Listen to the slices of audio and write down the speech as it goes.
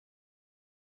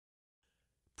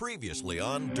Previously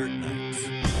on Dirt Nights.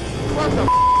 What the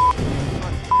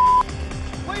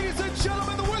Ladies and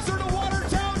gentlemen, the Wizard of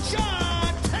Watertown,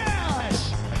 John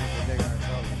Tash!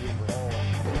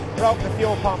 Broke the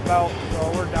fuel pump belt,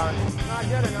 so we're done. Not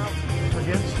good enough.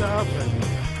 Forget stuff and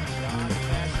John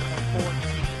Tash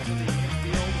to the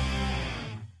infield.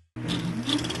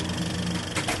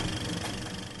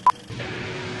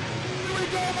 Here we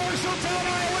go, Marshalltown,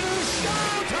 Iowa, it is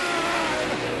showtime!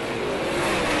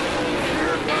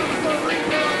 Here comes the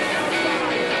Reaper on the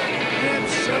outside.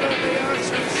 Instead of the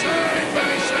ocean, saved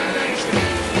by Nation.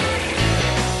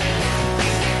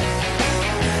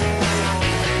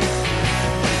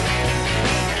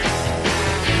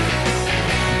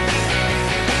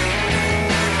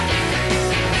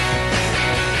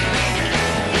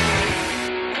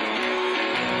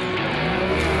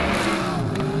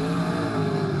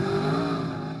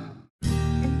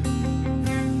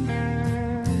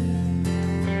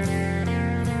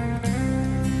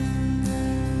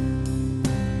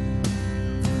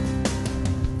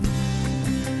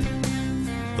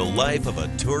 The life of a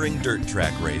touring dirt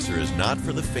track racer is not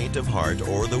for the faint of heart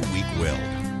or the weak-willed.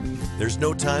 There's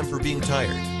no time for being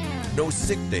tired, no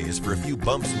sick days for a few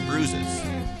bumps and bruises,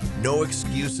 no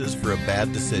excuses for a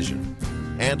bad decision,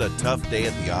 and a tough day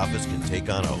at the office can take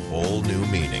on a whole new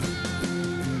meaning.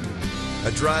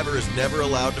 A driver is never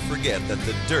allowed to forget that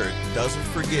the dirt doesn't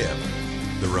forgive.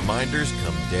 The reminders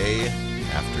come day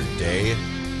after day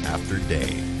after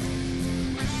day.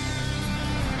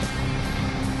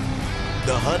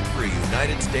 The hunt for a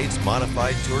United States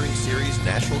Modified Touring Series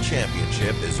National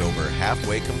Championship is over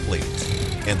halfway complete,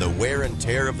 and the wear and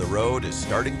tear of the road is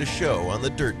starting to show on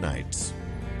the Dirt Nights.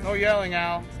 No yelling,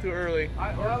 Al. It's too early.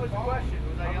 That was a question.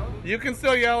 Was I yelling? You can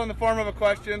still yell in the form of a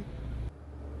question.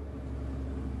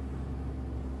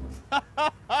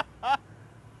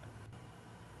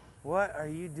 What are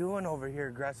you doing over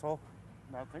here, Gressel?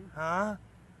 Nothing. Huh?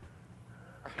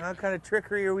 What kind of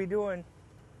trickery are we doing?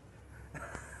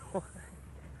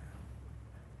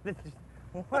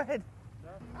 What?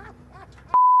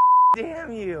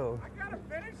 Damn you! I gotta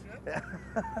finish it.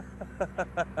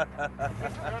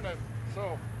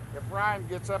 So, if Ryan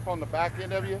gets up on the back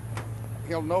end of you,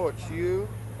 he'll know it's you.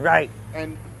 Right.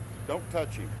 And don't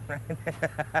touch him. Think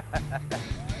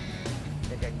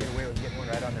I can get away with getting one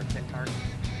right on their pit target?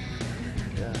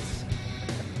 Yes.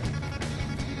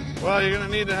 Well, you're gonna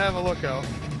need to have a lookout.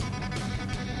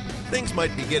 Things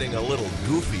might be getting a little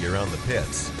goofy around the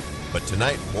pits, but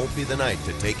tonight won't be the night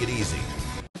to take it easy.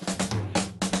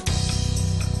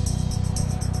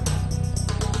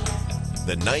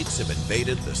 The Knights have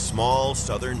invaded the small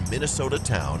southern Minnesota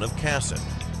town of Casson,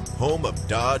 home of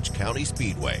Dodge County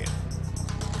Speedway.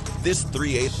 This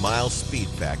 3/8 mile speed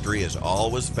factory is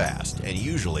always fast and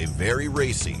usually very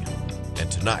racy.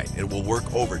 And tonight it will work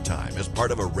overtime as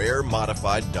part of a rare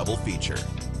modified double feature.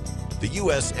 The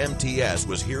US MTS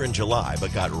was here in July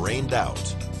but got rained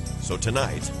out. So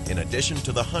tonight, in addition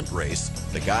to the hunt race,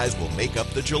 the guys will make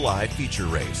up the July feature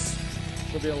race.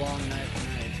 It'll be a long night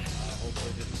tonight.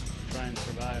 Hopefully just try and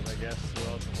survive, I guess,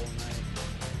 throughout the whole night.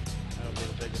 That'll be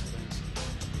the biggest thing.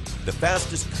 The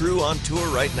fastest crew on tour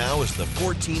right now is the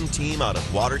 14 team out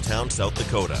of Watertown, South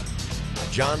Dakota.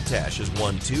 John Tash has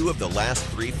won 2 of the last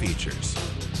 3 features.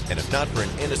 And if not for an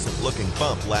innocent-looking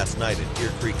bump last night at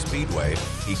Deer Creek Speedway,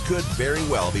 he could very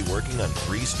well be working on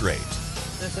 3 straight.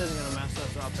 This isn't going to mess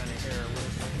us up any here. We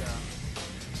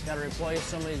just got to replace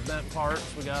some of these bent parts.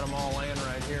 We got them all laying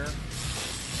right here.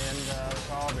 And the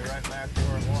car will be right back to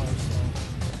where it was. So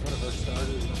whatever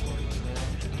started.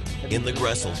 In the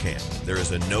Gressel camp, there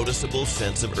is a noticeable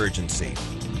sense of urgency.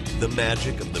 The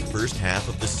magic of the first half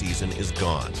of the season is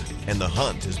gone, and the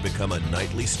hunt has become a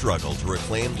nightly struggle to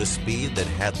reclaim the speed that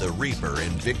had the Reaper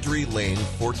in victory lane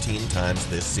 14 times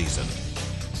this season.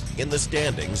 In the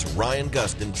standings, Ryan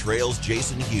Gustin trails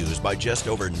Jason Hughes by just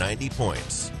over 90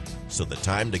 points. So the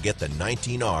time to get the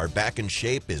 19R back in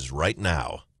shape is right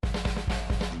now.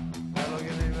 That look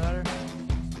any better?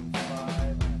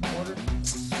 5 1/4.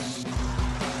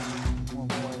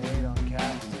 1.8 on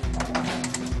cap.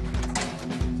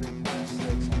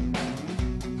 3.6 on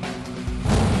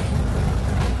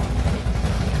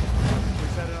we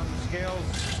set it on the scales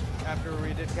after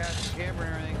we did cast the camera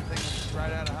and everything. The thing was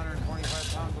right at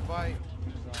 125 pounds of bite.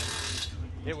 So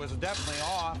it was definitely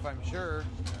off, I'm sure.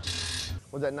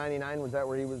 Was that 99? Was that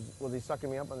where he was he sucking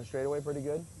me up on the straightaway pretty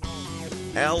good?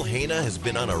 Al Haina has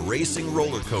been on a racing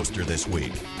roller coaster this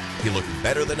week. He looked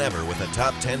better than ever with a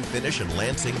top 10 finish in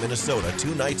Lansing, Minnesota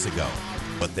 2 nights ago,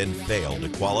 but then failed to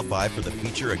qualify for the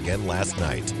feature again last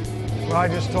night. Well, I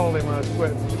just told him I was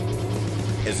quitting.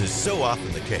 As is so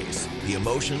often the case, the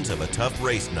emotions of a tough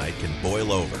race night can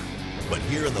boil over. But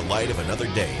here in the light of another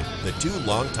day, the two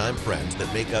longtime friends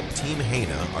that make up Team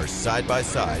Haina are side by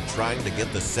side trying to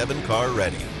get the 7-car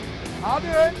ready. I'll do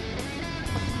it.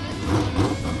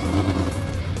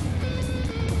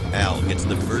 Al gets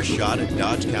the first shot at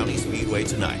Dodge County Speedway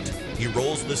tonight. He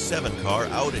rolls the 7-car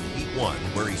out in Heat 1,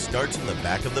 where he starts in the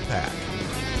back of the pack.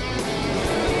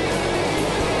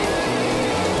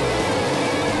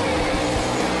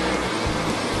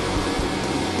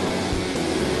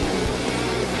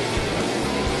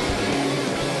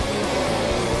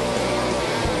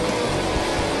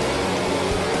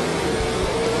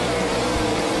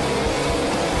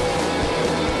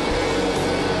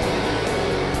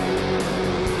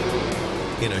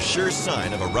 In a sure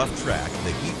sign of a rough track,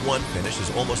 the Heat 1 finish is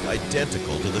almost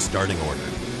identical to the starting order.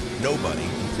 Nobody,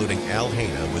 including Al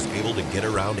Haina, was able to get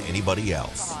around anybody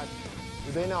else.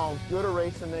 Do they know how good a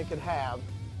racing they could have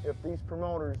if these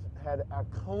promoters had a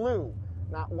clue,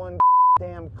 not one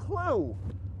damn clue,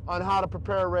 on how to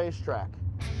prepare a racetrack?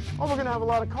 Oh, we're going to have a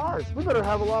lot of cars. We better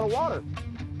have a lot of water.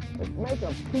 Let's make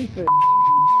a piece of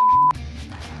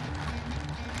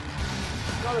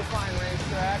Another fine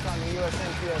racetrack on the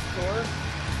USNPS Tour.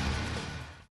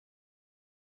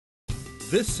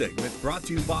 This segment brought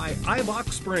to you by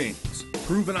Eibach Springs.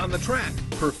 Proven on the track,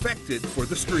 perfected for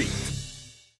the street.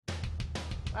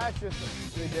 That's just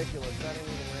ridiculous. That ain't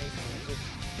even racing.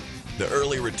 The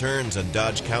early returns on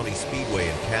Dodge County Speedway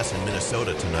in Casson,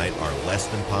 Minnesota tonight are less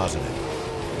than positive.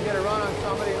 You get a run on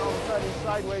somebody and all of a sudden he's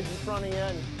sideways in front of you,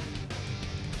 and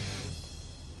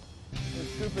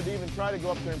it's stupid to even try to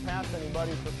go up there and pass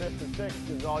anybody for 5th or 6th,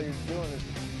 because all you're doing is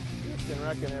just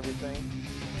wrecking everything.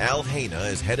 Al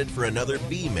Haina is headed for another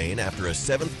B main after a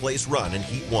 7th place run in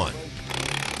Heat 1.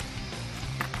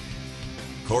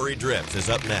 Corey Drips is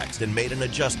up next and made an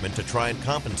adjustment to try and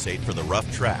compensate for the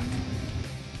rough track.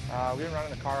 We've been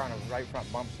running the car on a right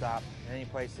front bump stop. Any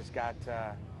place that's got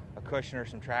a cushion or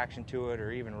some traction to it,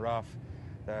 or even rough,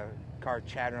 the car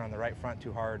chattering on the right front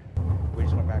too hard. We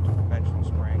just went back to a conventional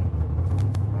spring.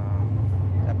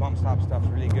 That bump stop stuff's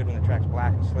really good when the track's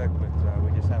black and slick, but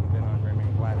we just haven't been on very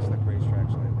many black and slick racetracks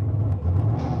lately.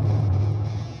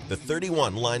 The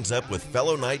 31 lines up with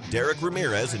fellow knight Derek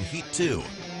Ramirez in Heat 2.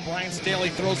 Brian Staley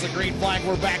throws the green flag.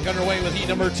 We're back underway with heat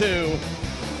number 2.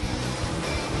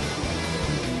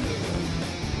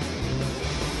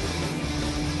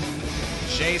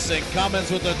 Jason Cummins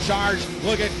with the charge.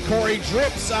 Look at Corey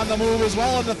Drips on the move as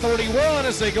well in the 31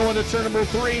 as they go into turn number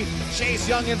 3. Chase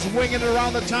Youngins winging it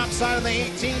around the top side of the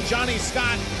 18. Johnny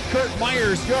Scott, Kurt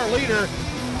Myers, your leader.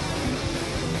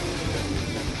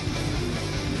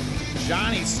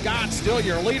 Johnny Scott still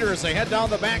your leader as they head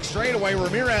down the back straightaway.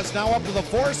 Ramirez now up to the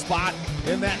 4th spot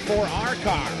in that 4R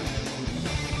car.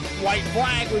 White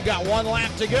flag, we've got 1 lap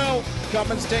to go.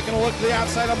 Cummins taking a look to the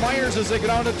outside of Myers as they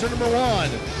get on to turn number 1.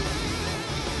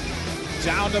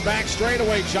 Down the back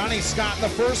straightaway, Johnny Scott in the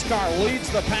 1st car leads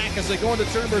the pack as they go into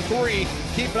turn number 3.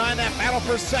 Keep an eye on that battle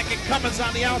for 2nd. Cummins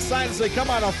on the outside as they come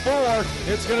out of 4.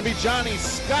 It's going to be Johnny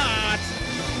Scott,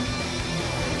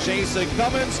 Jason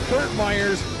Cummins, Kurt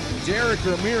Myers, Derek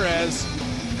Ramirez,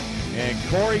 and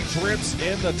Corey Drips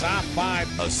in the top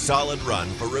 5. A solid run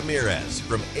for Ramirez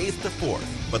from 8th to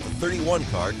 4th, but the 31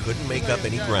 car couldn't make up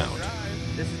any ground.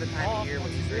 This is the time of year when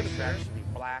these racetracks should be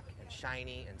black and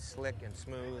shiny and slick and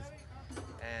smooth.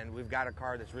 And we've got a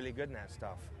car that's really good in that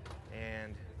stuff.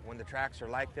 And when the tracks are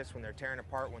like this, when they're tearing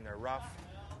apart, when they're rough,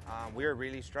 we're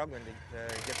really struggling to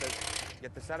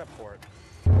get the setup for it.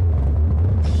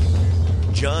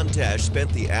 John Tesh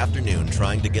spent the afternoon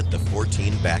trying to get the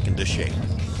 14 back into shape.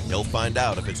 He'll find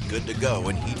out if it's good to go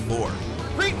in Heat 4.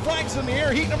 Green flags in the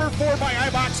air, heat number 4 by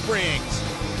Eibach Springs.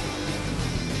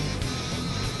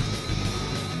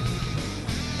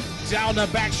 Down the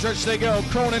backstretch they go.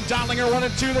 Cronin, Dotlinger 1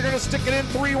 and 2. They're going to stick it in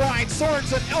 3 wide.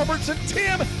 Sorensen, Albertson,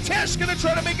 Tim. Tesh going to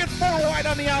try to make it 4 wide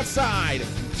on the outside.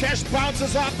 Tesh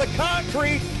bounces off the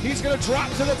concrete. He's going to drop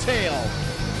to the tail.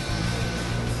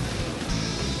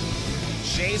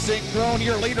 Jason Crone,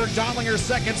 your leader. Dotlinger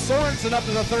 2nd. Sorensen up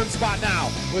to the 3rd spot now,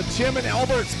 with Tim and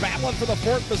Alberts battling for the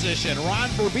 4th position. Ron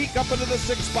Verbeek up into the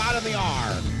 6th spot in the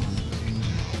R.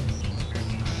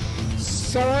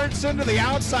 Sorensen to the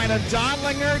outside of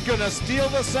Dotlinger, gonna steal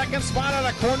the 2nd spot out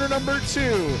of corner number 2.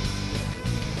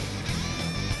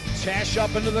 Tesh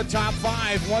up into the top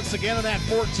 5. Once again in that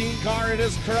 14 car, it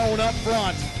is Crone up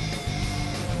front.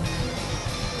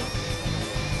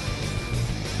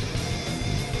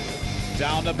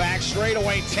 Down the back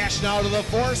straightaway, Tesh now to the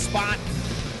 4th spot.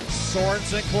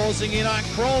 Sorensen closing in on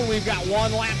Crone. We've got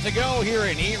 1 lap to go here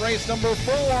in heat race number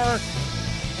 4.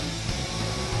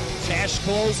 Tesh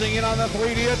closing in on the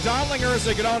 3D of Dotlinger as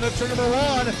they get on to turn number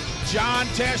 1. John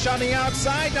Tesh on the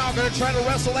outside. Now going to try to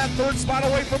wrestle that third spot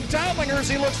away from Dowlinger as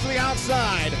he looks to the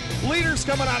outside. Leaders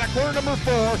coming out of corner number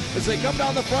 4 as they come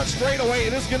down the front straightaway.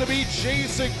 It is going to be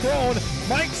Jason Crone.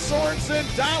 Mike Sorensen,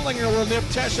 Dowlinger will nip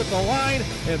Tesh at the line,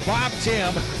 and Bob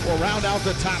Tim will round out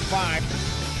the top 5.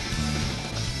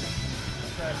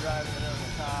 Tried driving it on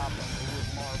the top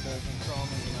with marbles and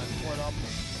crumbs, and I split up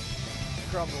and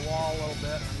scrubbed the wall a little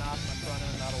bit and knocked my front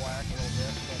end out of whack a little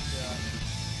bit, but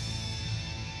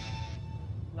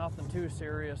nothing too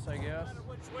serious, I guess.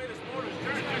 Which way this motor's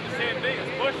turning, the same thing as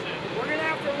pushing it. We're gonna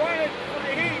have to run it for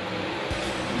the heat.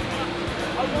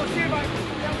 I'm gonna see if I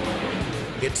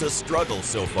can. It's a struggle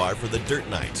so far for the Dirt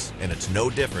Knights, and it's no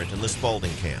different in the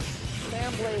Spalding camp.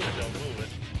 Fan blade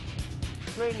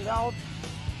straightened out.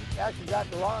 Actually got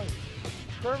the wrong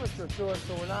curvature to it,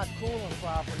 so we're not cooling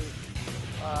properly.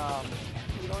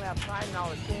 We don't have time now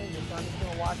to change it, so I'm just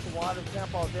going to watch the water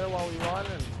temp out there while we run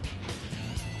and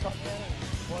tuck in, and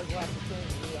boys will have to change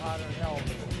it. It'll be hotter than hell,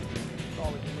 but that's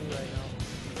all we can do right now.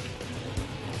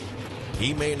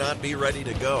 He may not be ready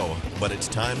to go, but it's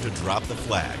time to drop the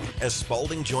flag as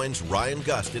Spalding joins Ryan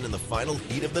Gustin in the final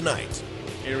heat of the night.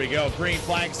 Here we go, green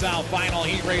flags out, final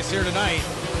heat race here tonight.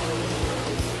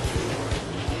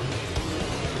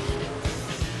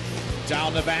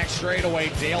 Down the back straightaway,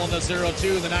 Dale in the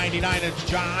 02, the 99, it's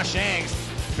Josh Hanks,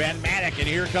 Ben Maddock, and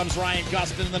here comes Ryan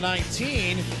Gustin in the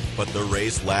 19. But the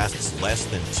race lasts less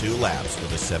than 2 laps for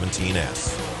the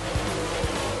 17S.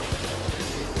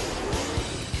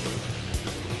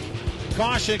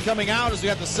 Caution coming out as we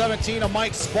got the 17 of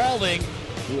Mike Spalding,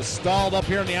 who is stalled up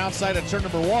here on the outside of turn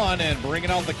number 1 and bringing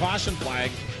out the caution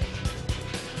flag.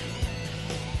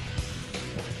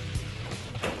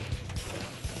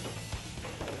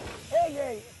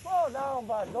 Hey, slow down,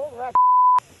 bud. Don't wreck.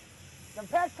 The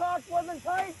petcock wasn't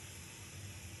tight?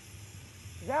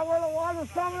 Is that where the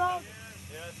water's coming out?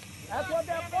 Yes. That's what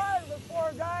that was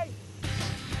before, guys.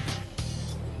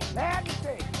 Bad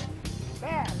mistake.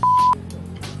 Bad.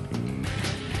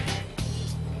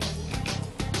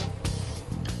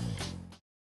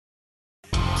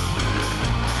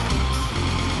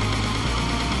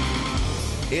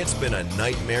 It's been a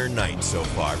nightmare night so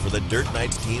far for the Dirt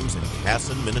Knights teams in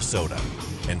Casson, Minnesota,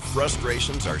 and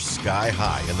frustrations are sky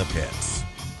high in the pits.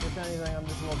 If anything, I'm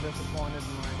just a little disappointed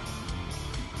in my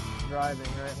driving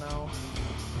right now.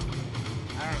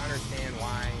 I don't understand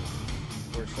why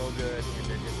we're so good and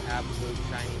they're just absolute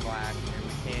shiny black and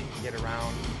we can't get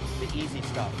around the easy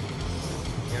stuff.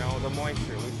 You know, the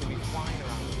moisture. We should be flying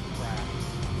around with the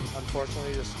crap.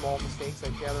 Unfortunately, the small mistakes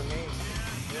like the other made.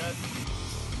 Yes.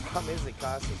 Problem is, it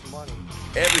costs us money.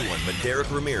 Everyone but Derek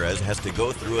Ramirez has to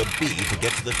go through a B to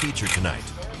get to the feature tonight.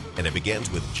 And it begins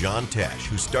with John Tesh,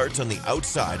 who starts on the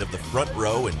outside of the front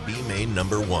row in B main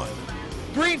number 1.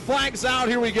 Green flags out,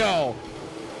 here we go.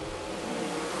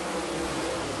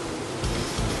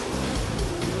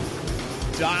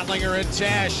 Dodlinger and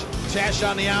Tesh. Tesh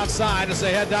on the outside as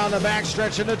they head down the back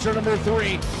stretch into turn number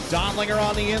 3. Dodlinger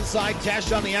on the inside,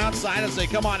 Tesh on the outside as they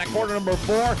come on at corner number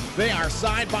 4. They are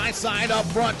side by side up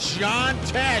front. John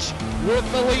Tesh with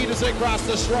the lead as they cross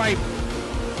the stripe.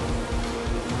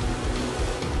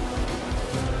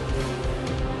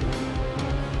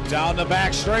 Down the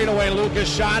back straightaway,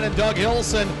 Lucas Schott and Doug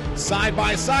Hilson side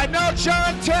by side. Now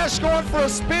John Tesh going for a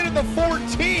spin in the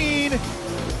 14.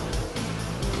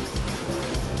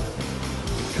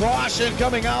 Caution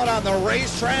coming out on the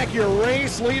racetrack. Your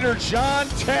race leader, John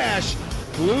Tesh,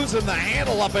 losing the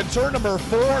handle up in turn number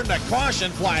 4, and the caution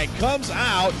flag comes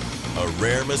out. A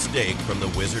rare mistake from the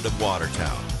Wizard of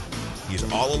Watertown. He's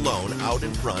all alone out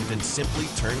in front and simply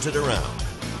turns it around.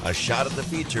 A shot at the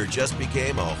feature just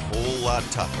became a whole lot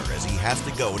tougher as he has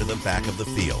to go to the back of the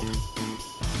field.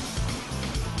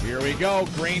 Here we go.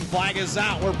 Green flag is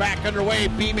out. We're back underway.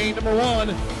 B main number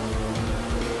 1.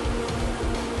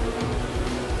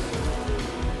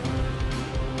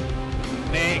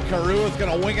 Nate Caruth going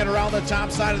to wing it around the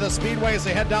top side of the speedway as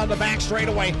they head down the back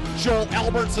straightaway. Joel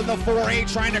Alberts in the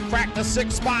 4A trying to crack the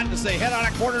 6th spot as they head on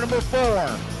at corner number 4.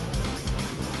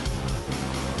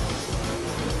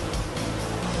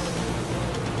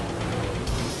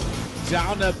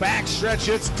 Down the back stretch,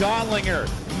 it's Dodlinger,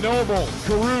 Noble,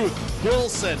 Caruth,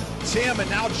 Wilson, Tim, and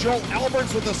now Joel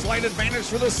Alberts with a slight advantage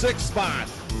for the 6th spot.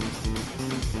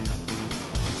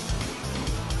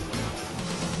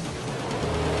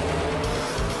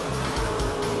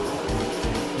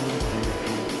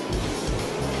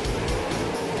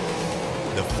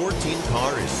 The 14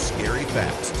 car is scary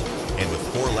fast, and with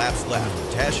 4 laps left,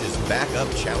 Tesh is back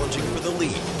up challenging for the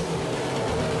lead.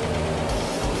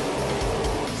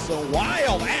 Some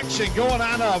wild action going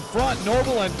on up front.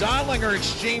 Noble and Donlinger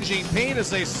exchanging paint as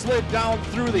they slid down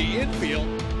through the infield.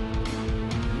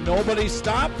 Nobody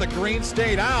stopped. The green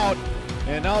stayed out.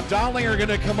 And now Donlinger going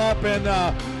to come up and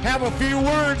have a few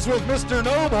words with Mr.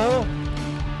 Noble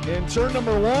in turn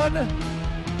number 1.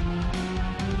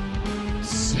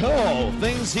 So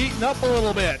things heating up a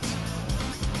little bit.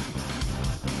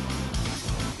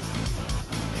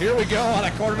 Here we go on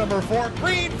a corner number 4.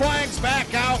 Green flags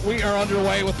back out. We are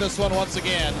underway with this one once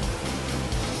again.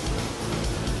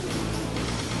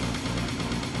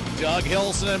 Doug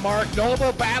Hilson and Mark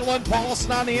Noble battling.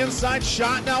 Paulson on the inside.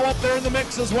 Shot now up there in the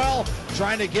mix as well.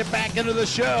 Trying to get back into the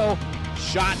show.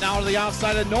 Shot now to the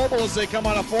outside of Noble as they come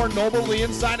on a 4. Noble to the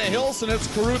inside of Hilson. It's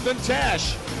Caruth and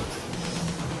Tesh.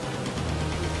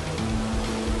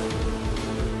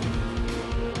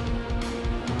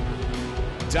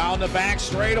 Down the back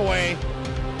straightaway.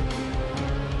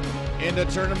 Into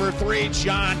turn number 3.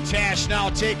 John Tesh now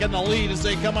taking the lead as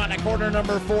they come on to corner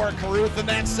number 4. Caruth in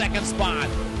that second spot.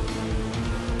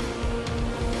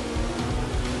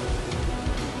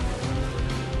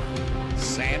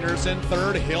 Sanders in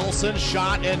third. Hilson,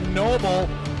 Shot, and Noble.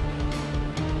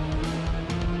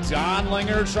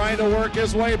 Donlinger trying to work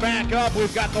his way back up.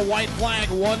 We've got the white flag.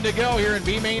 1 to go here in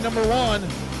B main number 1.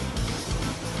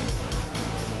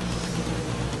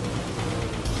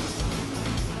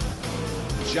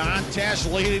 John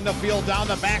Tesh leading the field down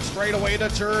the back straightaway to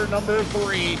turn number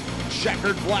 3.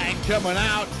 Checkered flag coming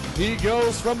out. He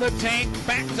goes from the tank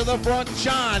back to the front.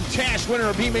 John Tesh, winner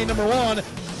of B main number 1.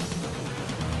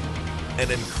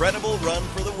 An incredible run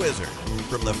for the Wizard.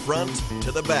 From the front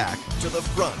to the back to the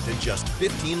front in just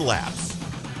 15 laps.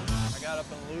 I got up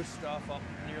and loose stuff up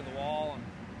near the wall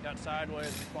and got sideways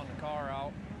and spun the car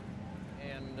out.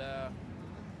 And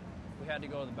we had to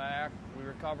go to the back. We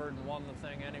recovered and won the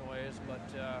thing anyways, but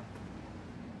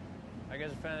I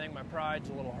guess if anything, my pride's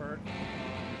a little hurt.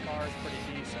 The car's pretty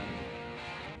decent.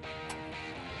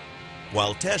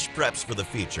 While Tesh preps for the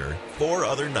feature, 4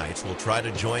 other knights will try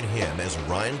to join him as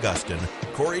Ryan Gustin,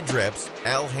 Corey Drips,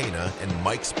 Al Haina, and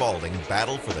Mike Spalding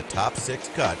battle for the top 6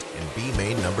 cut in B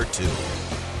main number 2.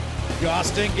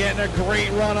 Gustin getting a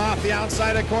great run off the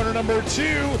outside of corner number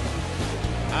 2.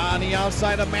 On the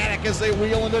outside of Maddock as they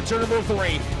wheel into turn number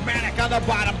 3. Maddock on the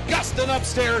bottom. Gustin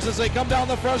upstairs as they come down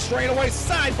the front straightaway,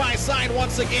 side by side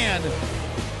once again.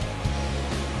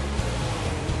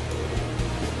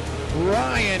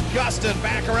 Ryan Gustin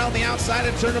back around the outside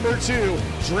of turn number 2.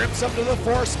 Drips up to the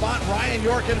 4th spot. Ryan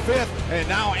York in 5th. And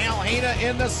now Al Haina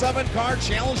in the 7 car,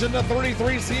 challenging the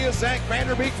 33 Zach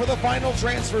Vanderbeek for the final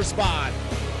transfer spot.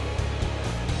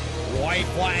 White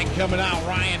flag coming out.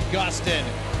 Ryan Gustin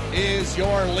is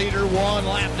your leader. 1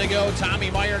 lap to go. Tommy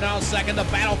Meyer now second. The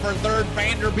battle for 3rd.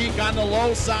 Vanderbeek on the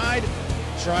low side,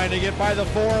 trying to get by the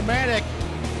 4 Maddock.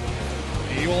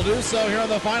 He will do so here on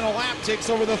the final lap. Takes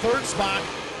over the 3rd spot.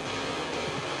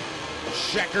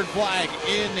 Checkered flag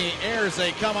in the air as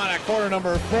they come out of corner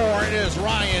number 4. It is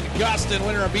Ryan Gustin,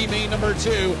 winner of B main number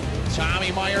 2.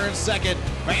 Tommy Meyer in 2nd.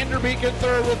 Vanderbeek in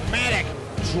 3rd with Maddock,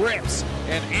 Drips,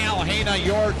 and Al Haina,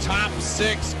 your top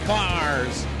 6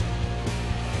 cars.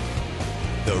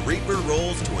 The Reaper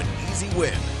rolls to an easy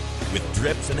win, with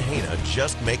Drips and Haina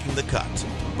just making the cut.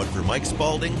 But for Mike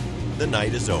Spalding, the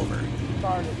night is over.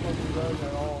 Car just looking good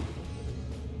at all.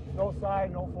 No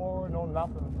side, no forward, no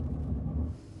nothing.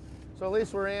 So at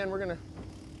least we're in. We're gonna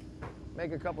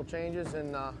make a couple changes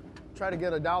and try to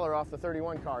get $1 off the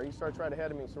 31 car. He starts right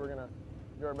ahead of me, so we're gonna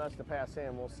do our best to pass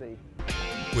him. We'll see.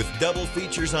 With double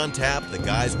features on tap, the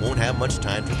guys won't have much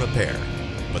time to prepare.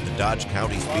 But the Dodge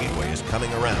County Speedway is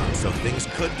coming around, so things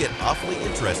could get awfully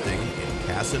interesting in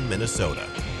Casson, Minnesota.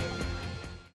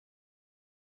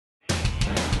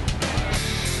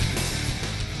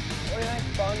 What do you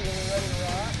think, Bun? You ready to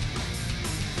rock?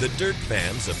 The dirt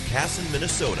fans of Casson,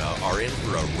 Minnesota are in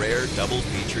for a rare double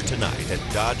feature tonight at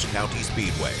Dodge County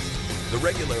Speedway. The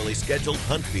regularly scheduled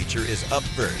hunt feature is up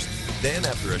first. Then,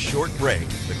 after a short break,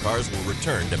 the cars will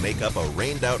return to make up a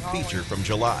rained-out feature from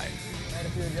July. Made a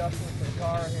few adjustments to the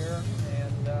car here,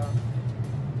 and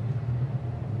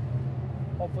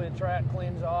hopefully the track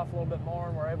cleans off a little bit more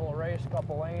and we're able to race a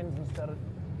couple lanes instead of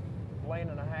lane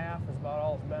and a half is about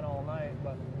all it's been all night.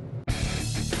 But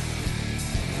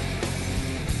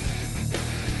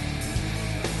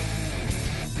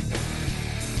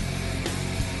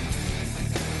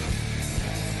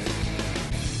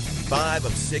Five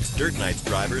of 6 Dirt Knights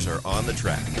drivers are on the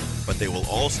track, but they will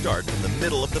all start from the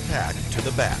middle of the pack to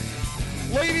the back.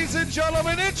 Ladies and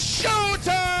gentlemen, it's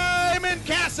showtime in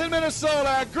Casson,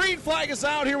 Minnesota. Green flag is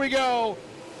out. Here we go.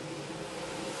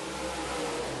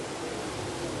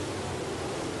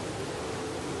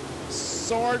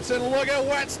 Sorensen, look at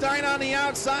Wettstein on the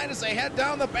outside as they head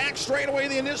down the back straightaway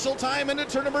the initial time into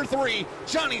turn number 3.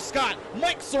 Johnny Scott,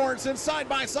 Mike Sorensen side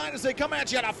by side as they come at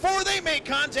you. At a 4, they make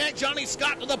contact. Johnny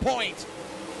Scott to the point.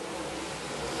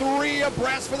 3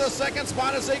 abreast for the second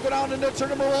spot as they go down into turn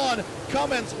number 1.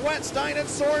 Cummins, Wettstein, and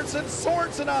Sorensen.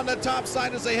 Sorensen on the top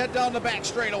side as they head down the back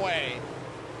straightaway.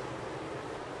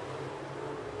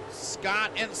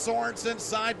 Scott and Sorensen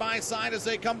side by side as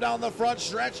they come down the front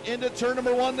stretch. Into turn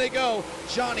number 1 they go.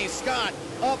 Johnny Scott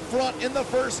up front in the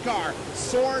first car.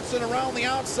 Sorensen around the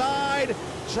outside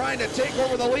trying to take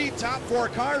over the lead. Top 4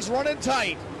 cars running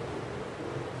tight.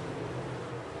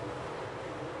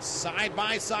 Side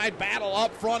by side battle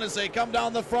up front as they come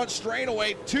down the front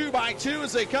straightaway. 2 by 2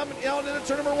 as they come down into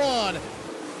turn number 1.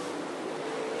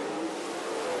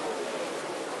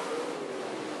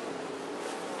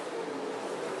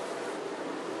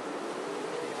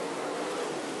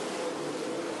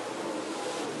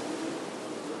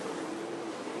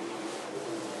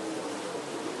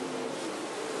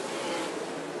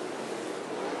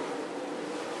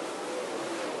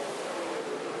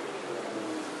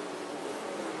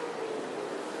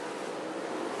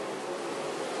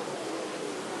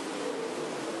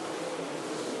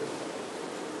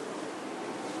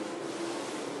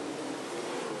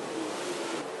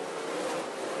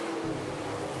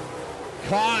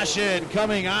 Caution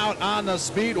coming out on the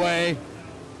speedway.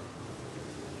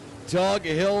 Doug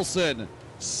Hilson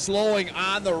slowing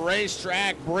on the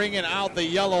racetrack, bringing out the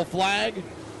yellow flag.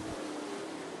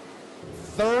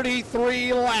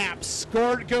 33 laps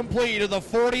scored complete of the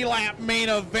 40-lap main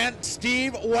event.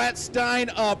 Steve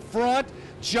Wettstein up front.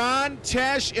 John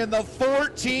Tesh in the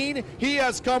 14. He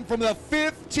has come from the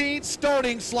 15th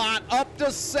starting slot up to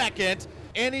second.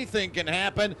 Anything can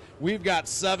happen. We've got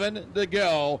 7 to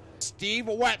go. Steve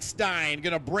Wettstein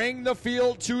going to bring the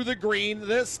field to the green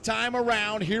this time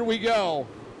around. Here we go.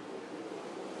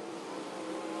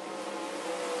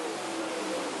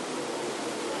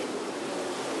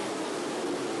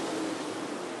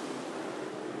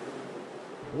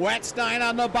 Wettstein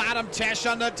on the bottom, Tesh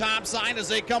on the top side as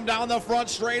they come down the front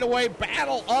straightaway.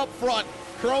 Battle up front.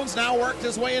 Crone's now worked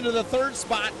his way into the 3rd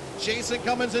spot. Jason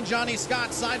Cummins and Johnny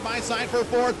Scott side by side for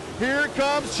 4th. Here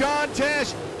comes John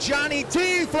Tesh. Johnny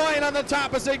T flying on the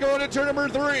top as they go into turn number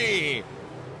 3.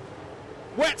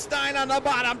 Wettstein on the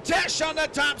bottom, Tesh on the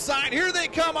top side. Here they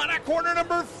come on a corner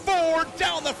number 4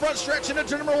 down the front stretch into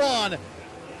turn number 1.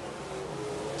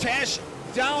 Tesh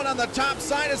down on the top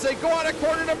side as they go on to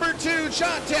corner number 2.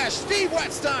 John Tesh, Steve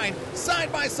Wettstein, side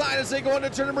by side as they go into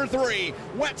turn number 3.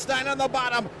 Wettstein on the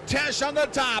bottom, Tesh on the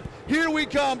top. Here we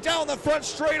come, down the front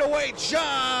straightaway.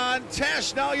 John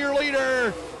Tesh, now your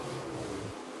leader.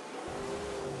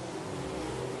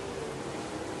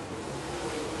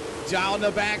 Down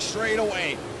the back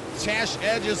straightaway. Tesh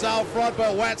edges out front,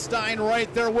 but Wettstein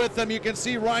right there with them. You can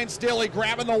see Ryan Staley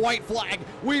grabbing the white flag.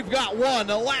 We've got 1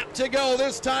 lap to go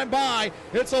this time by.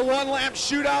 It's a 1-lap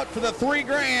shootout for the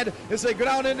 $3,000 as they go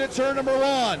down into turn number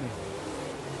 1.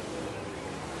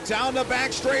 Down the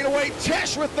back straightaway,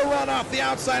 Tesh with the run off the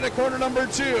outside of corner number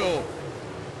 2.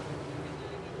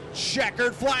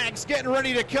 Checkered flags getting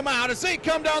ready to come out as they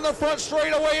come down the front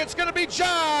straightaway. It's going to be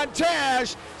John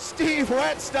Tesh, Steve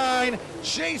Wettstein,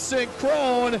 Jason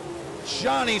Crone,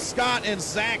 Johnny Scott, and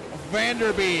Zach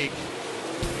Vanderbeek.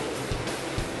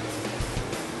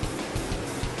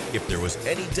 If there was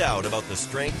any doubt about the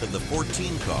strength of the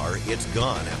 14 car, it's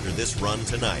gone after this run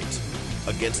tonight.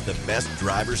 Against the best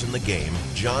drivers in the game,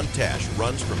 John Tesh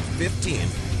runs from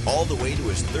 15th all the way to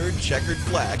his 3rd checkered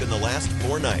flag in the last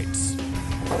 4 nights.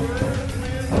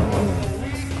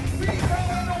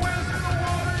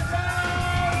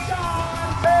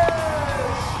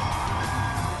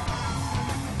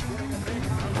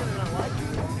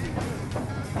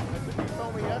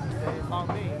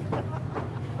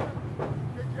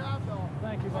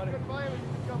 Thank you, buddy.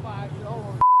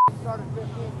 Started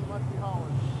 15th, you must be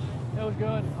hauling. It was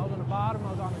good. I was on the bottom,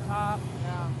 I was on the top.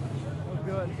 Yeah. It was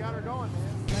good. You got her going,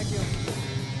 man. Thank you.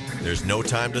 There's no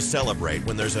time to celebrate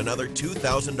when there's another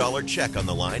 $2,000 check on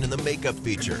the line in the makeup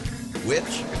feature,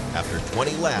 which, after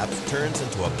 20 laps, turns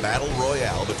into a battle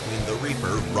royale between the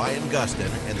Reaper, Ryan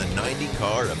Gustin, and the 90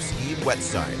 car of Steve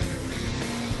Wettstein.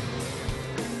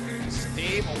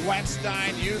 Steve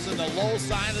Wettstein using the low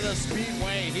side of the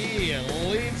speedway. He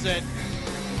leads it.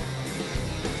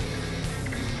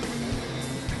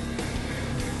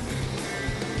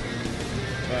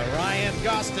 But Ryan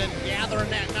Gustin gathering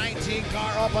that 19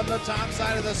 car up on the top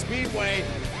side of the speedway.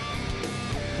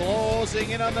 Closing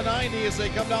in on the 90 as they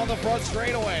come down the front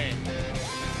straightaway.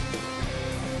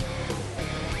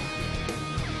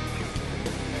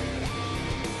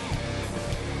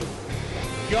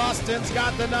 Gustin's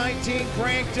got the 19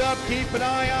 cranked up. Keep an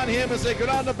eye on him as they go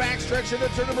down the backstretch into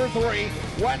turn number 3.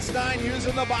 Wetstein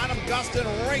using the bottom. Gustin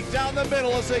right down the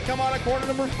middle as they come out of corner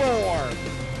number 4.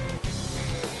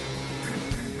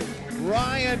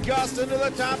 Ryan Gustin to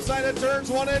the top side of turns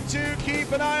 1 and 2.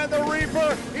 Keep an eye on the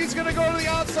Reaper. He's going to go to the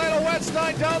outside of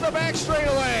Wetstein down the back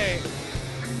straightaway.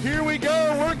 Here we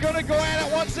go. We're going to go at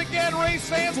it once again. Race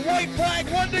fans, white flag,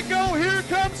 1 to go. Here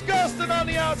comes Gustin on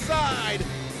the outside.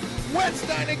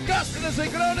 Wetstein and Gustin as they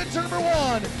go down to turn number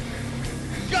 1.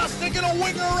 Gustin going to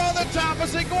wing her around the top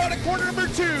as they go out of corner number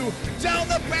 2. Down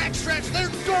the backstretch. They're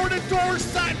door to door,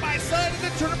 side by side into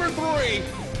turn number 3.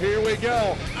 Here we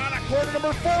go. Out of corner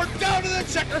number 4. Down to the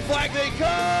checker flag they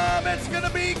come. It's going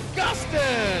to be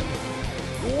Gustin.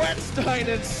 Wetstein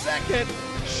in second.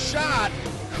 Shot,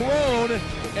 Crone,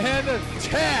 and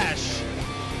Tesh.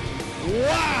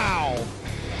 Wow.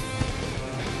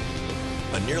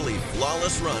 A nearly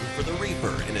flawless run for the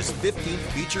Reaper in his 15th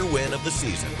feature win of the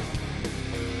season.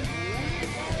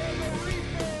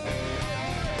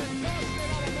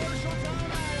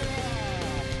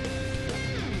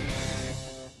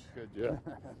 Good job.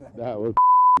 That was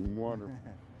wonderful.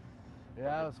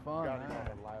 Yeah, it was fun. Got him on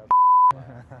the last.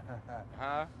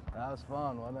 Huh? That was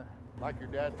fun, wasn't it? Like your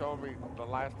dad told me the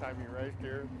last time you raced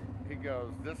here, he goes,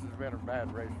 "This has been a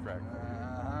bad racetrack."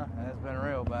 It's been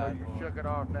real bad. So you shook it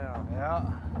off now. Yeah.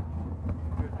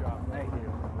 Good job. Thank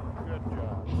you. Good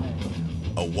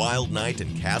job. A wild night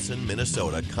in Casson,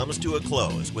 Minnesota comes to a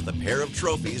close with a pair of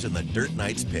trophies in the Dirt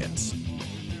Knights pits.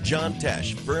 John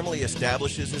Tesh firmly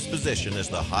establishes his position as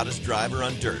the hottest driver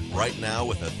on dirt right now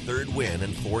with a 3rd win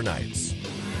in 4 nights.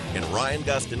 And Ryan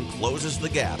Gustin closes the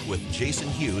gap with Jason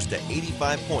Hughes to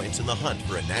 85 points in the hunt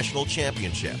for a national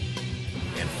championship.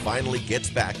 And finally gets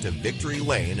back to victory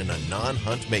lane in a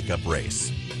non-hunt makeup race.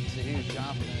 It's a huge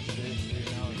confidence boost, you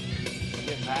know, to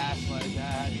get past like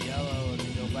that, yellow, and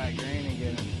then go back green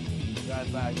again and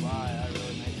drive back by. That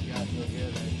really makes the guy feel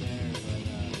good right there. But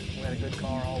we had a good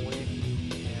car all week,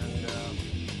 and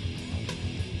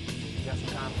got some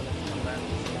confidence coming back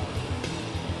this morning.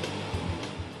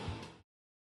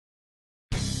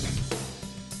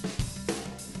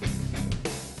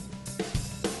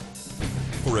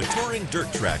 For a touring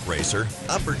dirt track racer,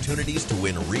 opportunities to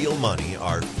win real money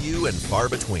are few and far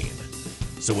between.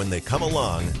 So when they come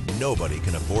along, nobody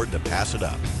can afford to pass it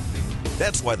up.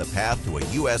 That's why the path to a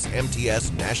U.S.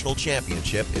 MTS National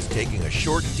Championship is taking a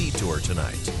short detour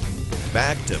tonight.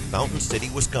 Back to Fountain City,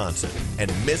 Wisconsin, and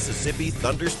Mississippi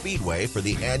Thunder Speedway for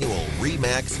the annual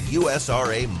RE/MAX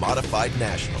USRA Modified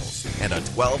Nationals and a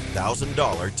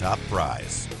 $12,000 top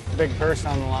prize. Big purse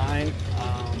on the line,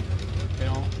 you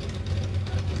know.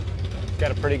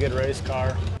 Got a pretty good race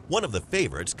car. One of the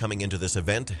favorites coming into this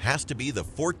event has to be the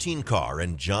 14 car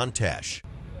and John Tesh.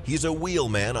 He's a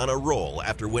wheelman on a roll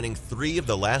after winning 3 of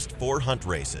the last 4 hunt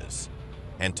races.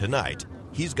 And tonight,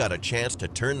 he's got a chance to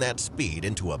turn that speed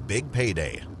into a big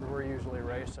payday. We're usually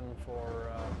racing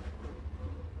for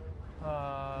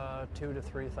 2,000 to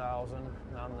 3,000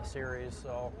 on the series,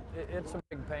 so it's a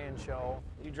big paying show.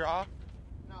 You draw?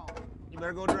 No. You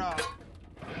better go draw.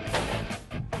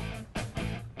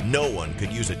 No one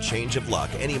could use a change of luck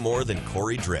any more than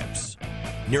Corey Drips.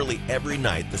 Nearly every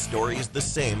night, the story is the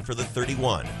same for the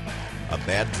 31. A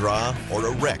bad draw or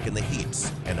a wreck in the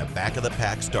heats, and a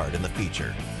back-of-the-pack start in the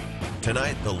feature.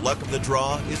 Tonight, the luck of the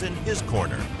draw is in his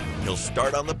corner. He'll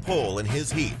start on the pole in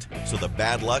his heat, so the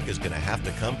bad luck is going to have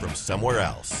to come from somewhere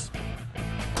else.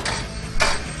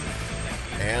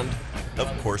 And,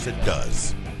 of course, it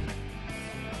does.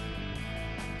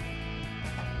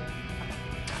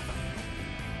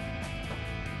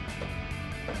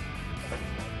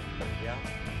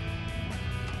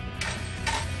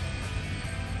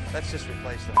 Let's just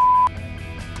replace the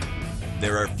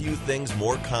There are few things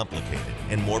more complicated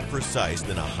and more precise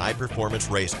than a high-performance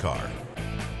race car.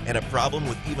 And a problem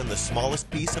with even the smallest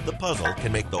piece of the puzzle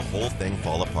can make the whole thing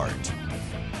fall apart.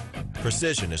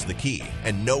 Precision is the key,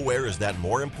 and nowhere is that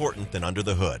more important than under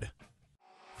the hood.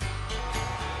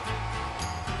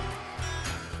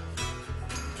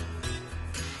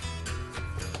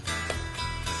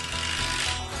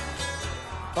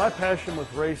 My passion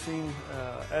with racing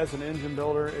as an engine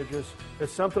builder,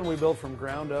 it's something we built from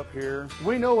ground up here.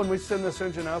 We know when we send this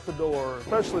engine out the door,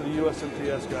 especially the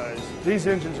USMTS guys, these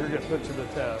engines are going to get put to the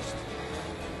test.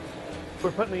 We're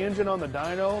putting the engine on the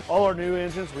dyno. All our new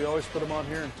engines, we always put them on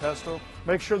here and test them.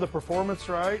 Make sure the performance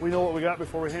right. We know what we got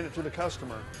before we hand it to the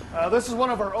customer. This is one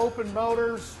of our open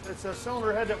motors. It's a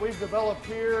cylinder head that we've developed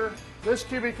here. This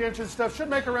cubic inch and stuff should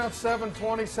make around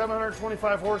 720,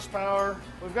 725 horsepower.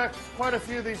 We've got quite a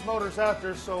few of these motors out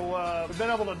there, so we've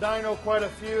been able to dyno quite a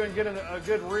few and get a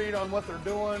good read on what they're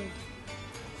doing.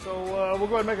 So we'll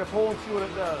go ahead and make a pull and see what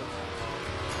it does.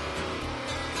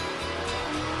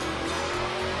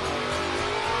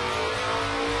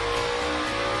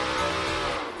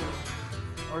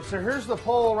 All right, so here's the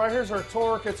pole. Right here's our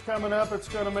torque. It's coming up. It's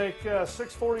going to make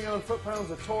 640 on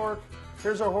foot-pounds of torque.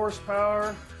 Here's our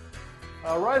horsepower.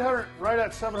 Right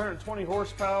at 720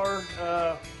 horsepower.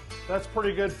 That's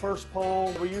pretty good first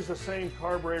pole. We use the same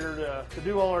carburetor to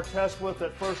do all our tests with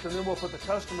at first, and then we'll put the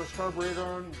customer's carburetor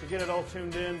on to get it all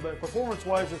tuned in. But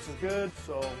performance-wise, it's good,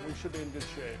 so we should be in good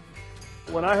shape.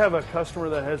 When I have a customer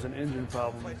that has an engine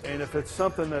problem, and if it's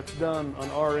something that's done on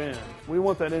our end, we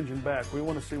want that engine back. We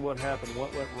want to see what happened,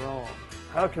 what went wrong.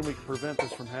 How can we prevent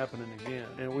this from happening again?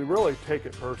 And we really take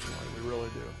it personally, we really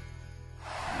do.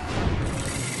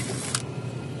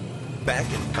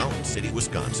 Back in Fountain City,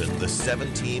 Wisconsin, the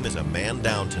 7 team is a man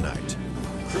down tonight.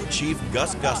 Crew chief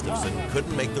Gus Gustafson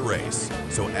couldn't make the race,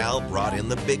 so Al brought in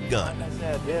the big gun. I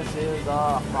said, this is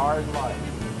a hard life.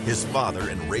 His father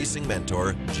and racing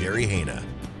mentor, Jerry Hayna.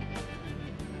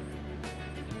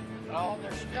 Oh,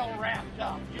 they're still wrapped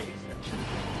up, Jesus.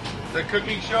 The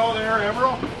cooking show there,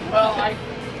 Emerald? Well,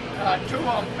 two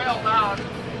of them fell down.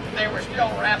 They were still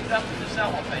wrapped up in the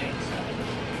cellophane.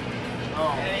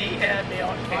 Oh. And he had me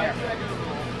on camera.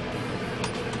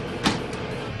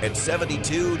 At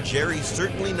 72, Jerry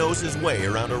certainly knows his way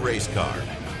around a race car,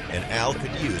 and Al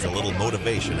could use a little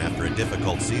motivation after a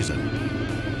difficult season.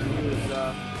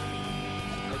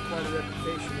 Quite a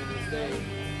reputation in his day.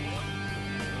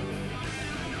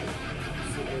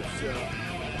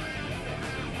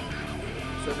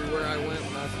 So everywhere I went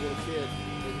when I was a little kid,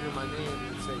 they'd hear my name and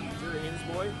they'd say, "Jerry Hayna's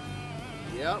boy?"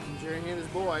 Yep, I'm Jerry Hayna's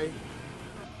boy.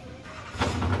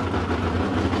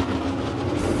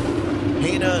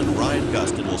 Hayna and Ryan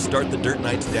Gustin will start the Dirt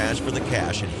Knights dash for the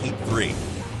cash in Heat 3.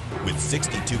 With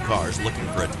 62 cars looking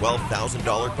for a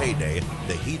 $12,000 payday,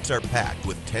 the heats are packed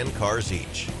with 10 cars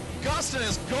each. Gustin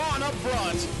has gone up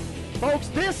front. Folks,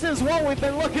 this is what we've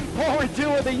been looking forward to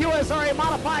with the USRA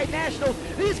Modified Nationals.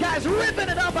 These guys ripping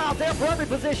it up out there for every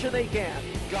position they can.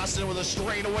 Gustin with a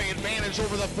straightaway advantage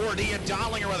over the 4D and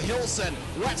Dollinger with Hilson,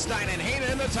 Wetstein, and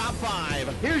Hayna in the top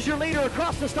 5. Here's your leader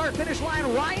across the start-finish line,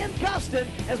 Ryan Gustin,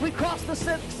 as we cross the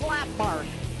 6th lap mark.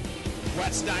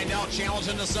 Wetstein now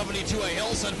challenging the 72 of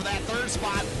Hilson for that 3rd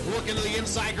spot. Looking to the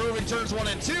inside groove in turns 1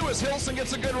 and 2 as Hilson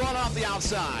gets a good run off the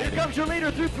outside. Here comes your leader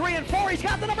through 3 and 4. He's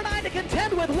got the number 9 to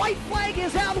contend with. White flag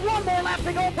is out. One more lap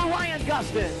to go for Ryan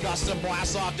Gustin. Gustin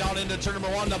blasts off down into turn number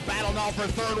 1. The battle now for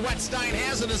 3rd. Wetstein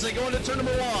has it as they go into turn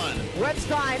number 1.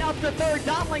 Wetstein up to 3rd.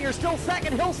 Dotlinger still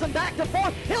 2nd. Hilson back to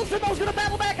 4th. Hilson thou's going to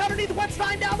battle back underneath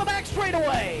Wetstein down the back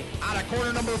straightaway. Out of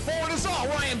corner number 4, it is all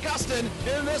Ryan Gustin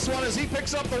in this one as he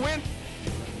picks up the win.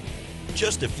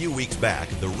 Just a few weeks back,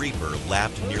 the Reaper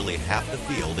lapped nearly half the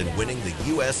field in winning the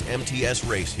US MTS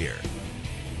race here.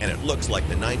 And it looks like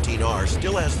the 19R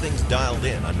still has things dialed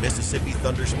in on Mississippi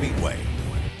Thunder Speedway.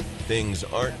 Things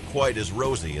aren't quite as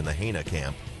rosy in the Hayna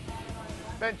camp.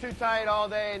 Been too tight all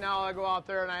day. Now I go out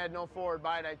there and I had no forward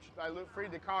bite. I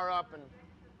freed the car up and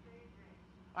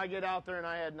I get out there and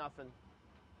I had nothing.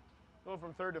 Go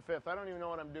from 3rd to 5th. I don't even know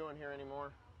what I'm doing here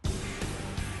anymore.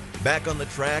 Back on the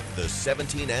track, the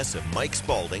 17S of Mike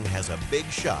Spalding has a big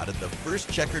shot at the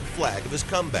first checkered flag of his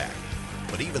comeback.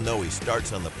 But even though he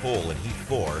starts on the pole in Heat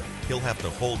 4, he'll have to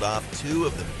hold off 2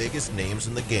 of the biggest names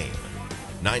in the game.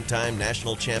 9-time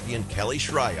national champion Kelly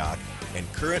Shryock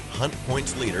and current Hunt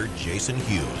Points leader Jason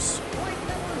Hughes.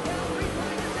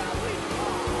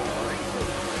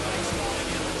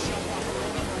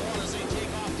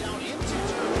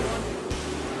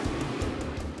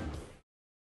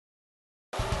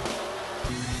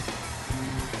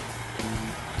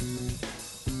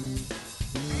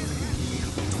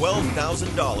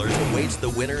 $12,000 awaits the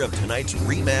winner of tonight's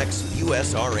Remax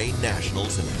USRA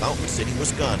Nationals in Fountain City,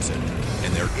 Wisconsin.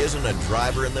 And there isn't a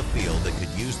driver in the field that could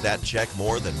use that check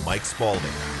more than Mike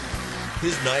Spalding.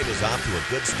 His night is off to a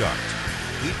good start.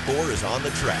 Heat 4 is on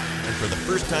the track, and for the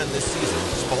first time this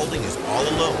season, Spalding is all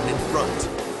alone in front.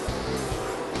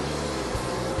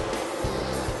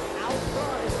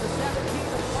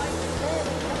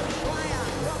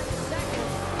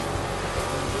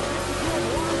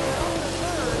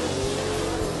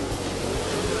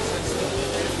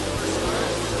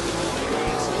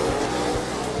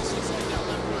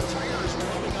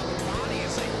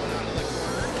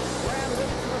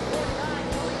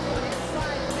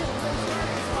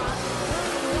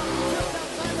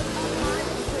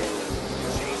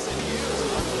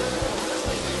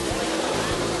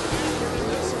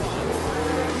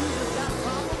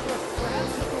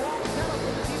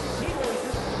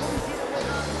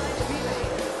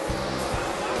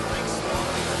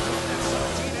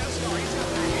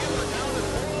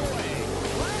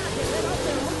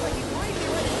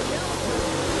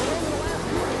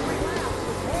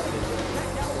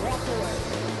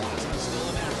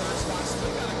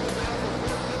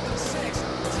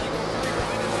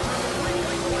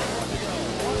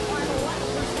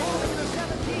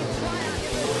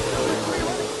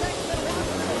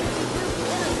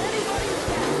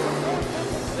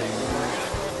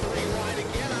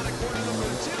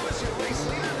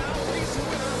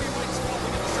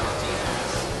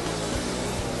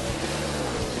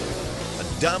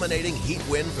 dominating heat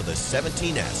win for the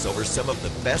 17S over some of the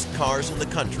best cars in the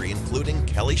country, including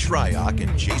Kelly Shryock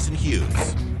and Jason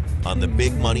Hughes. On the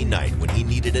big money night when he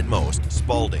needed it most,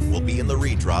 Spalding will be in the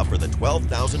redraw for the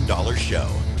 $12,000 show.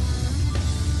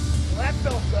 Well, that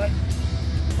felt good.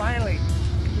 Finally.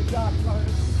 Good job, Carter.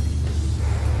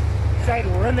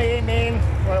 Excited. We're in the A main.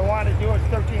 What I wanted to do is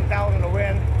 13,000 to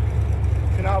win.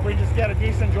 So now if we just get a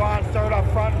decent draw and start up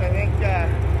front, I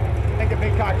think the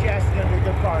Big Cock Jazz is going to be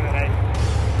a good car tonight.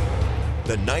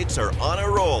 The Knights are on a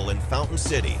roll in Fountain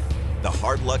City. The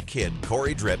hard luck kid,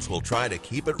 Corey Drips, will try to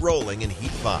keep it rolling in Heat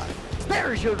 5.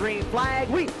 There's your green flag.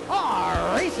 We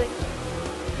are racing.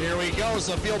 Here we go.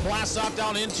 So field blasts off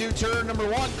down into turn number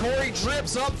 1. Corey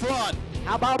Drips up front.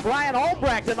 How about Brian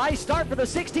Albrecht? A nice start for the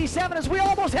 67 as we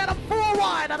almost had him full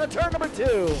wide on the turn number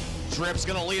 2. Drips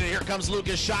gonna lead it. Here comes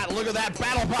Lucas Schott. Look at that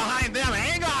battle behind them.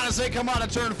 Hang on as they come out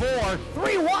of turn 4.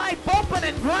 3 wide, bumping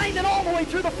and grinding all the way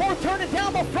through the 4th turn and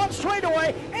down the front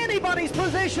straightaway. Anybody's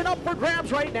position up for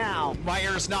grabs right now.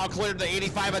 Myers now cleared the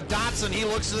 85 of Dotson. He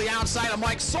looks to the outside of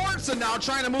Mike Sorensen now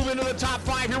trying to move into the top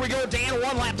 5. Here we go, Dan.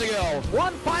 1 lap to go.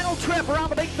 One final trip around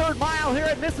the big 3rd mile here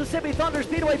at Mississippi Thunder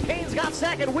Speedway. Payne's got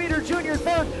 2nd, Weeder Jr.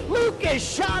 3rd,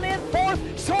 Lucas Schott in 4th,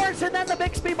 Sorensen, then the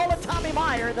big speed bullet Tommy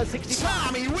Meyer in the 65.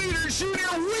 Tommy Weeder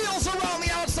Jr. wheels around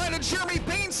the outside of Jeremy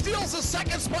Payne, steals the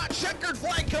 2nd spot. Checkered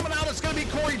flag coming out. It's going to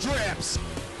be Corey Drips.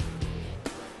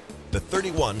 The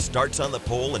 31 starts on the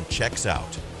pole and checks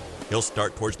out. He'll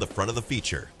start towards the front of the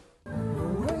feature.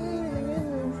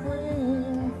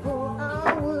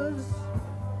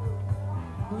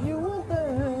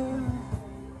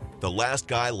 The last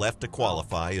guy left to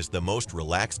qualify is the most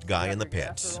relaxed guy in the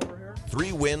pits.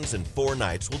 3 wins and 4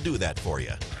 nights will do that for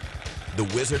you. The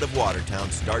Wizard of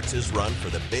Watertown starts his run for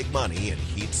the big money in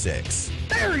Heat 6.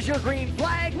 There's your green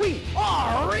flag. We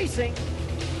are racing.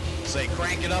 Say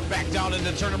crank it up back down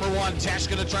into turn number 1. Tesh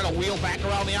gonna try to wheel back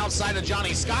around the outside of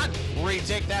Johnny Scott.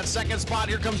 Retake that 2nd spot.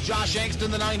 Here comes Josh Angst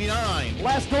in the 99.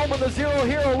 Les Dolman, the Zero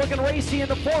Hero, looking racy in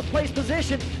the 4th place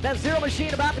position. That Zero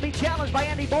Machine about to be challenged by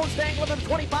Andy Bonestangler in the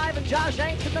 25 and Josh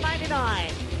Angst in the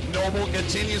 99. Noble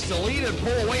continues to lead and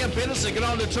pull away a bit as they get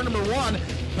on to turn number 1.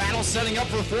 Battle setting up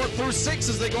for 4th through 6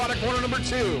 as they go out of corner number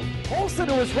 2. Olsen,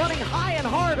 who was running high and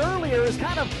hard earlier, is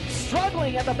kind of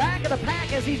struggling at the back of the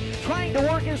pack as he's trying to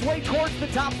work his way towards the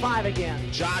top 5 again.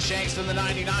 Josh Angst in the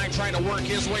 99 trying to work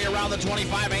his way around the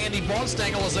 25. Andy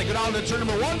Bonestangler as they go down to turn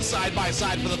number 1 side by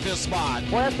side for the 5th spot.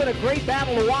 Well, that's been a great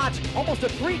battle to watch. Almost a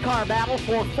 3-car battle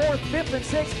for 4th, 5th, and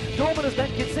 6th. Dolman has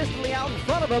been consistently out in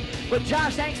front of him, but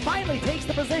Josh Angst finally takes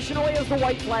the position away as the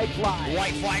white flag flies.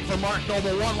 White flag for Mark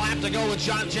Noble. 1 lap to go with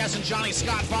John Jess and Johnny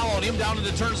Scott following him down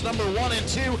into turns number 1 and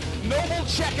 2. Noble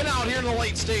checking out here in the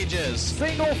late stages.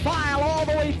 Single file all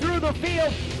the way through the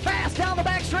field. Fast down the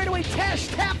back straightaway.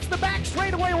 Tesh taps the back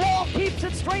straightaway wall. Keeps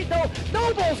it straight though.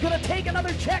 Noble's going to take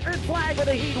another checkered flag with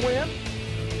a heat win.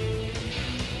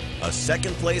 A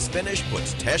 2nd place finish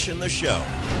puts Tesh in the show.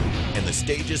 And the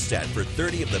stage is set for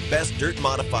 30 of the best dirt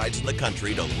modifieds in the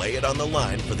country to lay it on the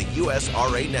line for the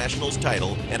USRA Nationals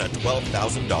title and a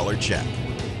 $12,000 check.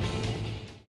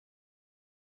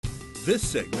 This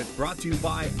segment brought to you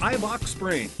by Eibach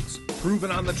Springs. Proven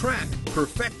on the track,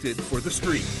 perfected for the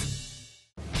street.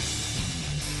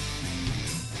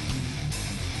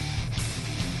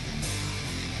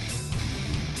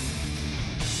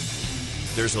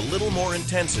 There's a little more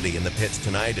intensity in the pits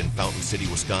tonight in Fountain City,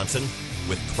 Wisconsin.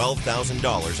 With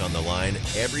 $12,000 on the line,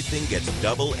 everything gets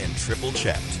double and triple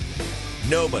checked.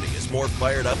 Nobody is more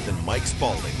fired up than Mike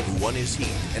Spalding, who won his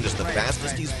heat and is the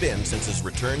fastest he's been since his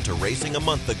return to racing a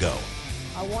month ago.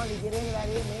 I wanted to get into that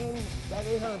main. That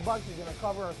 $800 is going to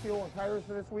cover our fuel and tires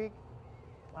for this week.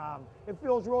 It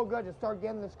feels real good to start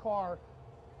getting this car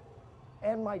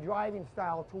and my driving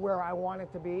style to where I want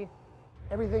it to be.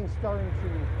 Everything's starting to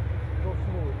go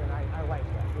smooth, and I like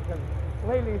that because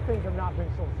lately things have not been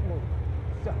so smooth.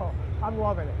 So I'm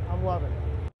loving it. I'm loving it.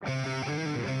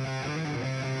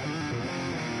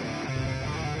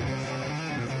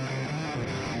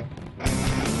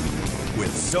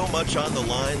 With so much on the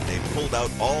line, they've pulled out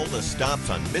all the stops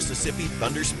on Mississippi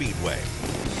Thunder Speedway.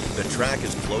 The track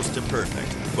is close to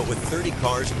perfect, but with 30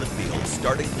 cars in the field,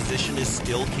 starting position is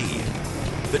still key.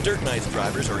 The Dirt Knights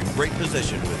drivers are in great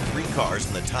position with 3 cars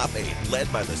in the top 8,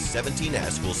 led by the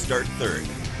 17S, who will start 3rd.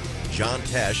 John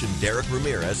Tesh and Derek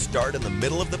Ramirez start in the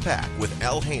middle of the pack, with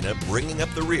Al Haina bringing up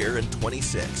the rear in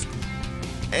 26th.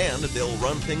 And they'll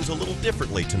run things a little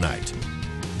differently tonight.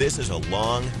 This is a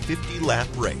long 50-lap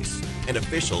race, and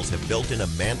officials have built in a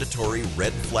mandatory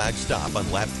red flag stop on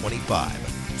lap 25,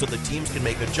 so the teams can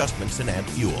make adjustments and add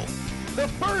fuel. the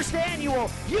first annual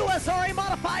USRA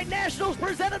Modified Nationals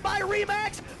presented by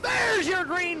Remax. There's your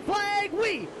green flag.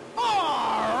 We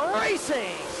are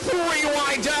racing. 3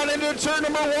 wide down into turn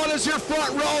number 1 as your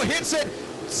front row hits it.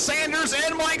 Sanders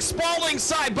and Mike Spaulding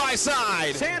side by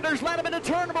side. Sanders led him into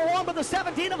turn number 1, but the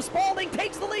 17 of Spaulding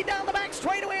takes the lead down the back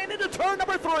straightaway and into turn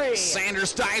number 3.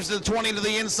 Sanders dives to the 20 to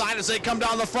the inside as they come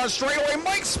down the front straightaway.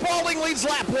 Mike Spaulding leads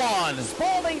lap 1.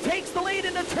 Spaulding takes the lead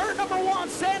into turn number 1.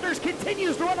 Sanders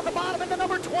continues to run at the bottom in the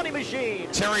number 20 machine.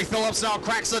 Terry Phillips now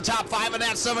cracks the top 5 in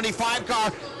that 75 car.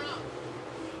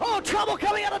 Oh, trouble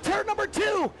coming out of turn number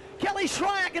 2. Kelly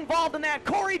Shryack involved in that.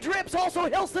 Corey Drips, also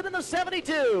Hilston in the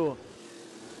 72.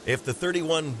 If the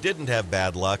 31 didn't have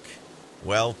bad luck,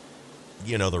 well,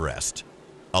 you know the rest.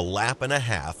 A lap and a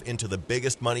half into the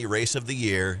biggest money race of the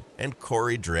year, and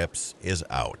Corey Drips is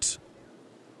out.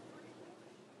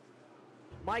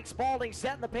 Mike Spaulding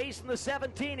setting the pace in the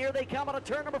 17. Here they come out of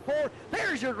turn number 4.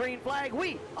 There's your green flag.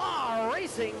 We are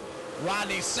racing.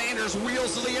 Rodney Sanders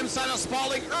wheels to the inside of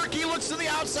Spaulding. Erke looks to the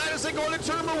outside as they go into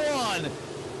turn number 1.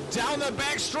 Down the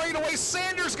back straightaway,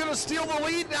 Sanders going to steal the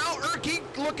lead. Now Erke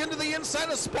looking to the inside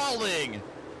of Spaulding.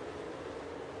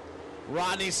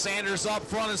 Rodney Sanders up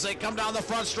front as they come down the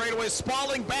front straightaway.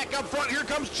 Spaulding back up front. Here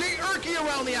comes Jay Erke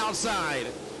around the outside.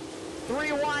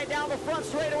 3 wide down the front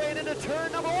straightaway and into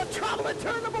turn number 1. Trouble at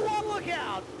turn number 1. Look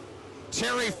out.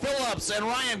 Terry Phillips and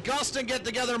Ryan Gustin get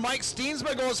together. Mike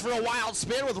Steensma goes for a wild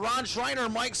spin with Ron Schreiner,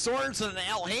 Mike Sorensen, and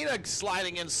Al Haina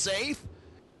sliding in safe.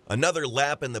 Another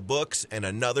lap in the books, and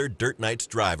another Dirt Knights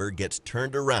driver gets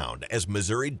turned around as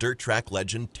Missouri dirt track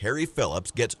legend Terry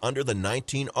Phillips gets under the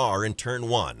 19R in turn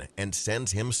 1 and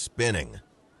sends him spinning.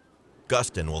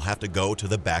 Gustin will have to go to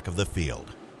the back of the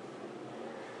field.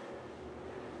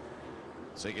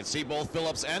 So you can see both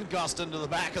Phillips and Gustin to the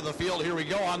back of the field. Here we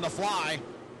go on the fly.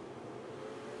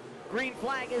 Green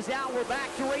flag is out. We're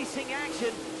back to racing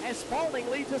action as Spaulding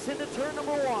leads us into turn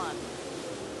number 1.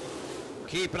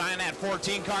 Keep an eye on that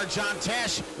 14 car. John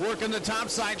Tesh working the top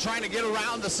side, trying to get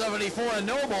around the 74 and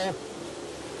Noble.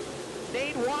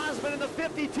 Nate Wasman in the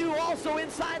 52 also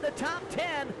inside the top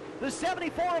 10. The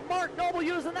 74 of Mark Noble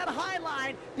using that high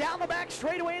line down the back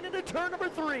straightaway and into turn number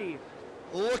 3.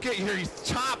 Look at your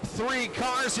top 3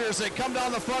 cars here as they come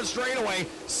down the front straightaway.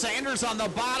 Sanders on the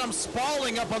bottom,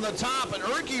 Spaulding up on the top, and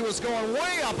Erke was going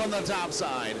way up on the top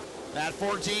side. That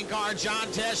 14 car, John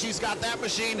Tesh, he's got that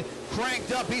machine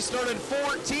cranked up. He started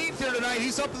 14th here tonight.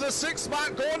 He's up to the 6th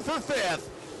spot, going for 5th.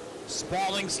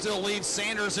 Spaulding still leads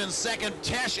Sanders in 2nd.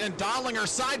 Tesh and Dodlinger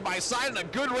side by side in a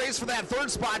good race for that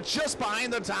 3rd spot, just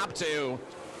behind the top 2.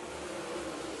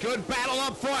 Good battle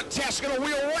up front. Tesh going to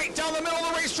wheel right down the middle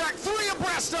of the racetrack. 3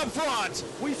 abreast up front.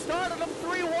 We started them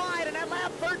 3 wide, and at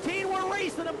lap 13, we're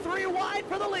racing them 3 wide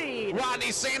for the lead.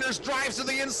 Rodney Sanders drives to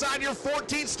the inside. Your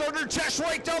 14th starter, Tesh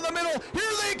right down the middle. Here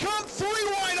they come, 3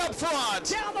 wide up front.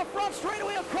 Down the front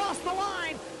straightaway across the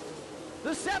line.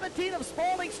 The 17 of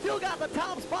Spaulding still got the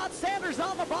top spot. Sanders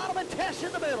on the bottom and Tesh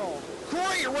in the middle.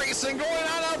 Great racing going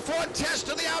on up front. Tesh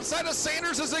to the outside of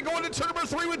Sanders as they go into turn number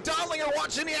 3 with Dodlinger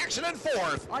watching the action in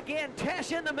 4th. Again,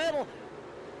 Tesh in the middle.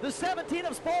 The 17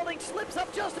 of Spaulding slips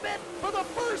up just a bit. For the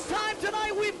first time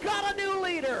tonight, we've got a new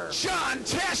leader. John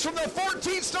Tesh from the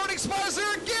 14th starting spot is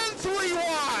there again, 3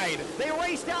 wide. They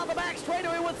race down the back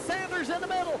straightaway with Sanders in the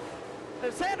middle.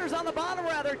 Sanders on the bottom,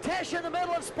 rather. Tesh in the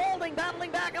middle, and Spaulding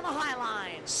battling back on the high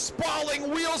line.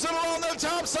 Spaulding wheels it around the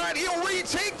top side. He'll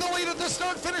retake the lead at the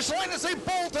start-finish line as they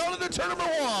bolt out into turn number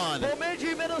 1.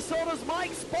 Bemidji, Minnesota's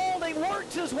Mike Spaulding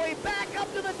works his way back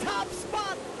up to the top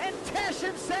spot, and Tesh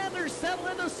and Sanders settle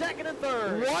into 2nd and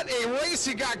 3rd. What a race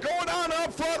you got going on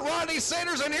up front, Rodney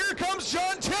Sanders, and here comes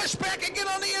John Tesh back again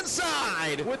on the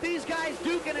inside. With these guys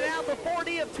duking it out, the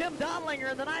 4D of Tim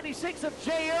Dodlinger and the 96 of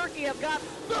Jay Erke have got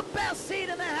the best seat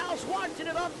in the house watching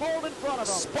it unfold in front of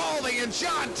them. Spaulding and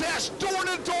John Tesh, door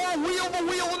to door, wheel to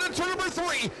wheel into turn number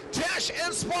 3. Tesh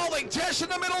and Spaulding. Tesh in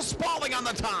the middle, Spaulding on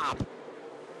the top.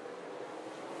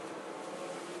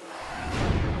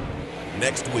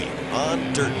 Next week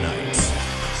on Dirt Knights.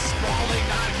 Spaulding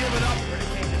not giving up.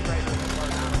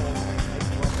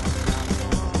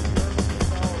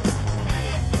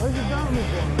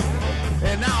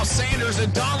 And now Sanders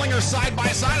and Dodlinger side by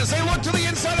side as they look to the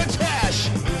inside of Tesh.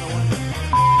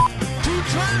 2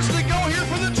 turns to go here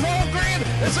for the 12 grand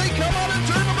as they come out of